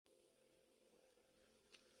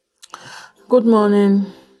Good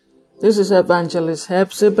morning. This is Evangelist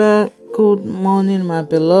Hepzibah. Good morning, my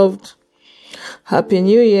beloved. Happy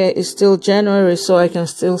New Year. It's still January, so I can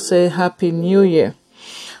still say Happy New Year.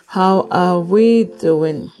 How are we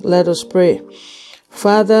doing? Let us pray.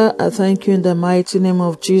 Father, I thank you in the mighty name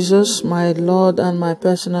of Jesus, my Lord and my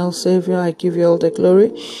personal Savior. I give you all the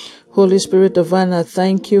glory. Holy Spirit divine, I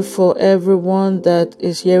thank you for everyone that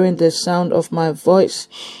is hearing the sound of my voice.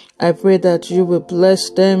 I pray that you will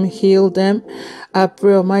bless them, heal them. I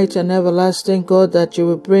pray, Almighty and everlasting God, that you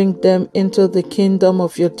will bring them into the kingdom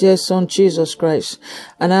of your dear Son, Jesus Christ.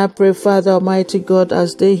 And I pray, Father, Almighty God,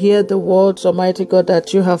 as they hear the words, Almighty God,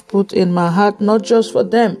 that you have put in my heart, not just for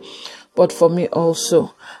them, but for me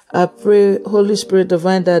also. I pray, Holy Spirit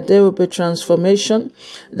divine, that there will be transformation,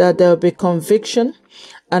 that there will be conviction,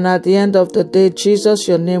 and at the end of the day, Jesus,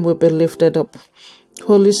 your name will be lifted up.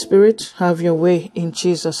 Holy Spirit, have your way in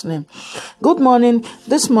Jesus' name. Good morning.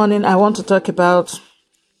 This morning, I want to talk about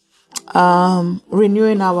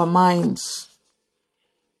renewing our minds.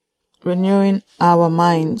 Renewing our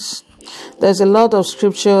minds. There's a lot of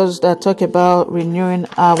scriptures that talk about renewing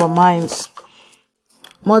our minds.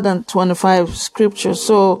 More than 25 scriptures,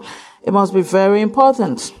 so it must be very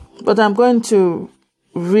important. But I'm going to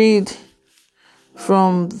read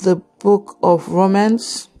from the book of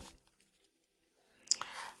Romans.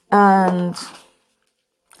 And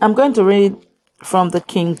I'm going to read from the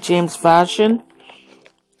King James Version.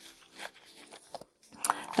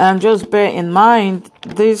 And just bear in mind,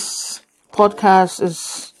 this podcast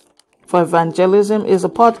is for evangelism, is a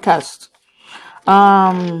podcast.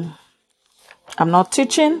 I'm not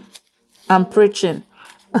teaching, I'm preaching,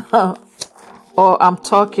 or I'm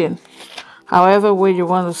talking. However way you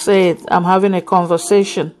want to say it, I'm having a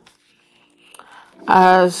conversation.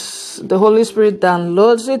 As the Holy Spirit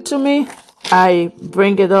downloads it to me, I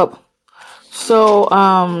bring it up. So,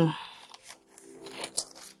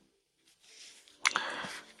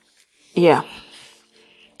 yeah.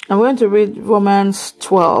 I'm going to read Romans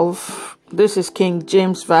 12. This is King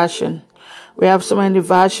James Version. We have so many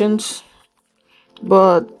versions,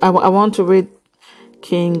 but I want to read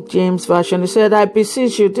King James Version. He said, I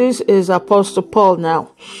beseech you, this is Apostle Paul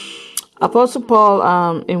now. Apostle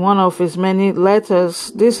Paul, in one of his many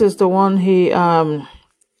letters, this is the one he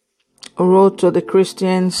wrote to the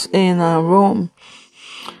Christians in Rome.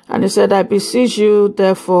 And he said, I beseech you,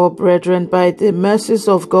 therefore, brethren, by the mercies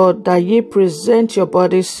of God, that ye present your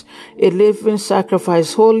bodies a living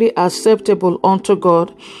sacrifice, wholly acceptable unto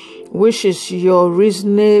God, which is your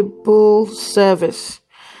reasonable service.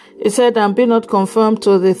 He said, and be not conformed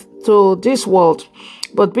to this world,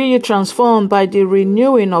 but be ye transformed by the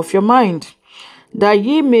renewing of your mind, that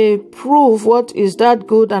ye may prove what is that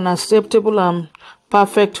good and acceptable and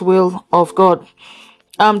perfect will of God.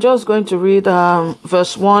 I'm just going to read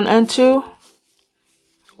verse 1 and 2.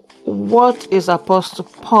 What is Apostle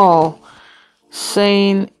Paul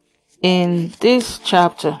saying in this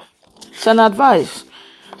chapter? It's an advice.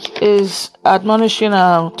 Is admonishing,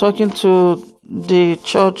 talking to the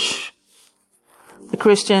church, the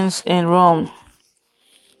Christians in Rome.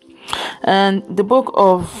 And the book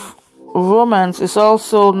of Romans is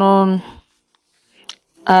also known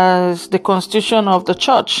as the constitution of the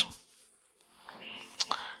church.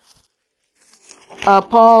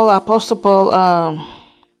 Apostle Paul,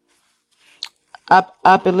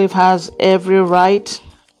 I believe, has every right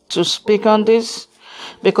to speak on this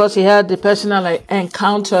because he had the personal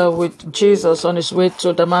encounter with Jesus on his way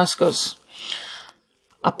to Damascus.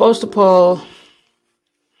 Apostle Paul,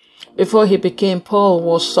 before he became Paul,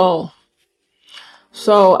 was Saul.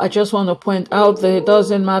 So I just want to point out that it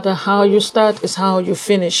doesn't matter how you start, it's how you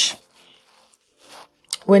finish.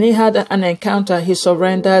 When he had an encounter, he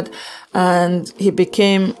surrendered and he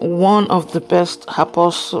became one of the best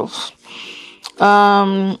apostles.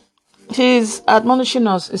 He's admonishing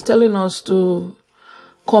us, is telling us to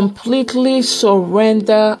completely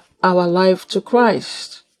surrender our life to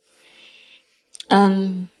Christ.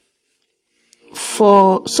 And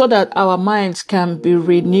so that our minds can be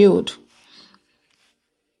renewed.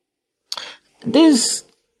 This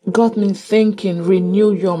got me thinking,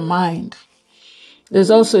 renew your mind.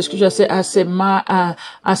 There's also a scripture say, as a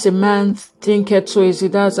man thinketh, so is he.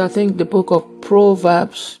 That's, I think, the book of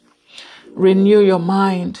Proverbs. Renew your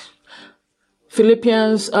mind.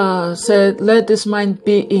 Philippians said, let this mind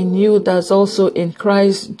be in you that's also in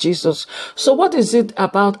Christ Jesus. So what is it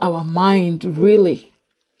about our mind, really?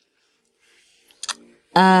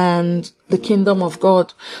 And the kingdom of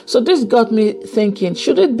God. So this got me thinking,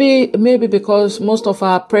 should it be maybe because most of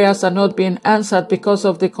our prayers are not being answered because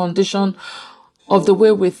of the condition of the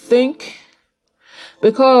way we think?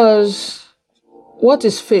 Because what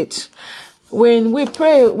is faith? When we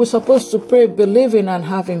pray, we're supposed to pray believing and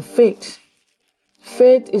having faith.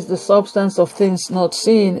 Faith is the substance of things not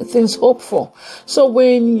seen, things hoped for. So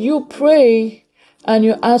when you pray and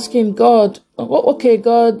you're asking God, okay,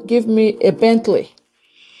 God, give me a Bentley,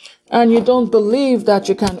 and you don't believe that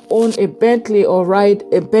you can own a Bentley or ride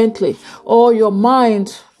a Bentley, or your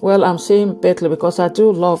mind, well, I'm saying Bentley because I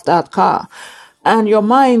do love that car, and your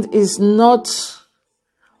mind is not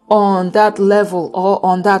on that level or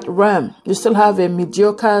on that realm. You still have a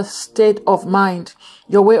mediocre state of mind.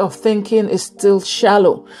 Your way of thinking is still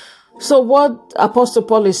shallow. So what Apostle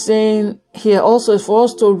Paul is saying here also is for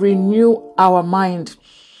us to renew our mind.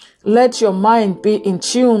 Let your mind be in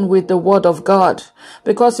tune with the word of God.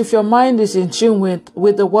 Because if your mind is in tune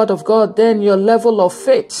with the word of God, then your level of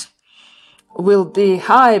faith will be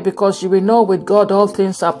high, because you will know with God all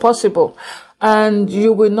things are possible. And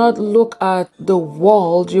you will not look at the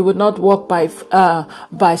world. You will not walk by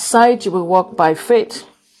sight. You will walk by faith.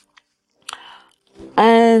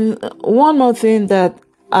 And one more thing that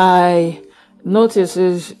I notice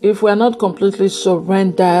is, if we are not completely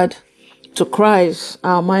surrendered to Christ,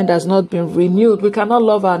 our mind has not been renewed. We cannot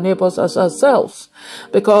love our neighbors as ourselves,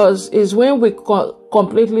 because it's when we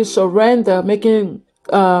completely surrender, making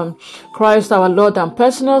Christ our Lord and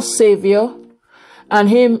personal Savior, and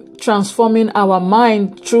Him transforming our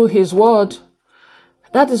mind through His Word,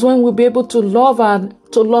 that is when we'll be able to love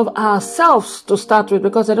ourselves to start with,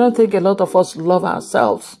 because I don't think a lot of us love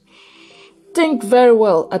ourselves. Think very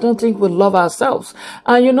well. I don't think we love ourselves.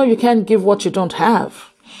 And you can't give what you don't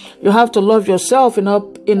have. You have to love yourself in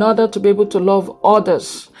order to be able to love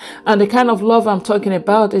others. And the kind of love I'm talking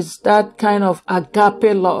about is that kind of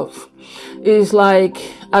agape love. It's like,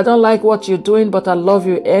 I don't like what you're doing, but I love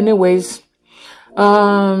you anyways.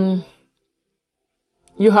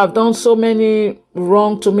 You have done so many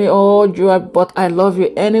wrong to me, but I love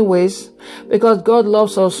you anyways, because God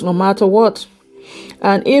loves us no matter what.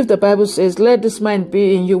 And if the Bible says, let this mind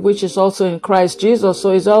be in you, which is also in Christ Jesus.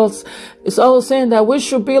 So it's also saying that we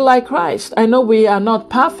should be like Christ. I know we are not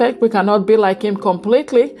perfect. We cannot be like Him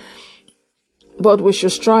completely, but we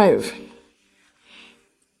should strive.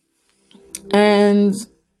 And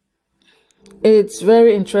it's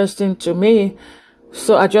very interesting to me.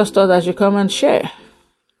 So I just thought I should come and share.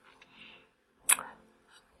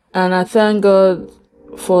 And I thank God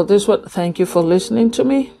for this one. Thank you for listening to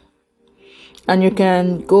me. And you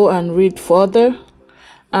can go and read further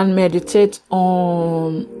and meditate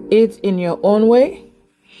on it in your own way.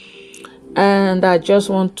 And I just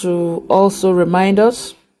want to also remind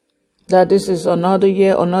us that this is another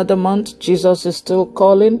year, another month. Jesus is still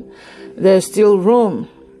calling. There's still room.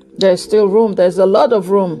 There's still room. There's a lot of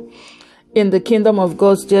room in the kingdom of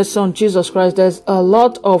God's dear Son, Jesus Christ. There's a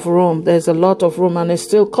lot of room. There's a lot of room, and He's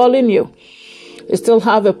still calling you. He still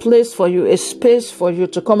have a place for you, a space for you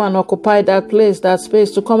to come and occupy that place, that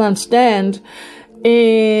space, to come and stand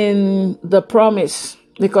in the promise,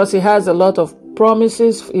 because He has a lot of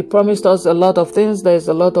promises. He promised us a lot of things. There's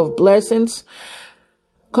a lot of blessings.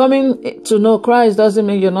 Coming to know Christ doesn't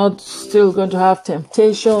mean you're not still going to have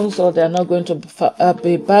temptations, or they're not going to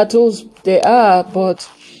be battles. They are, but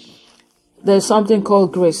there's something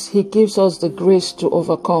called grace. He gives us the grace to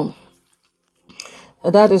overcome.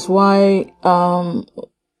 That is why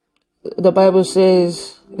the Bible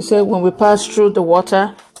says, it said, when we pass through the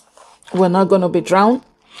water, we're not going to be drowned.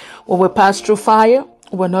 When we pass through fire,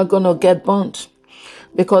 we're not going to get burnt,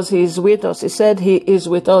 because He is with us. He said He is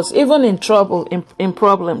with us, even in trouble, in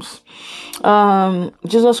problems.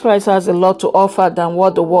 Jesus Christ has a lot to offer than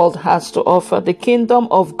what the world has to offer. The kingdom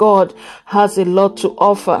of God has a lot to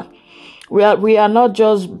offer. We are not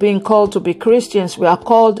just being called to be Christians. We are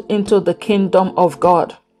called into the kingdom of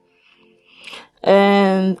God.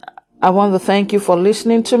 And I want to thank you for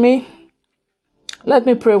listening to me. Let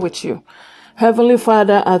me pray with you. Heavenly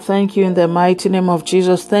Father, I thank you in the mighty name of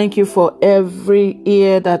Jesus. Thank you for every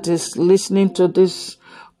ear that is listening to this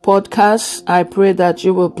podcast. I pray that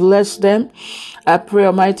you will bless them. I pray,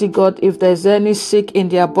 Almighty God, if there's any sick in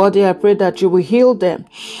their body, I pray that you will heal them.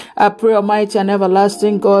 I pray, Almighty and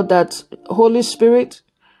everlasting God, that Holy Spirit,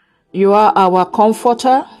 you are our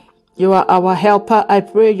comforter. You are our helper. I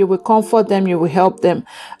pray you will comfort them, you will help them,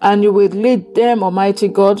 and you will lead them, Almighty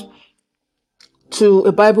God, to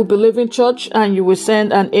a Bible-believing church, and you will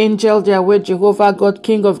send an angel their way, Jehovah God,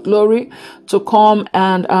 King of glory, to come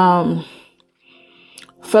and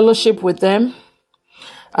fellowship with them.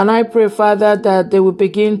 And I pray, Father, that they will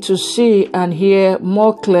begin to see and hear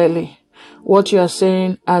more clearly what you are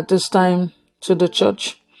saying at this time to the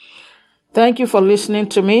church. Thank you for listening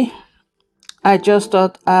to me. I just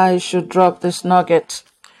thought I should drop this nugget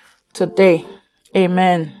today.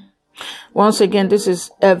 Amen. Once again, this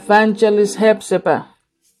is Evangelist Hepzibah.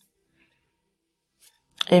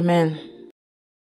 Amen.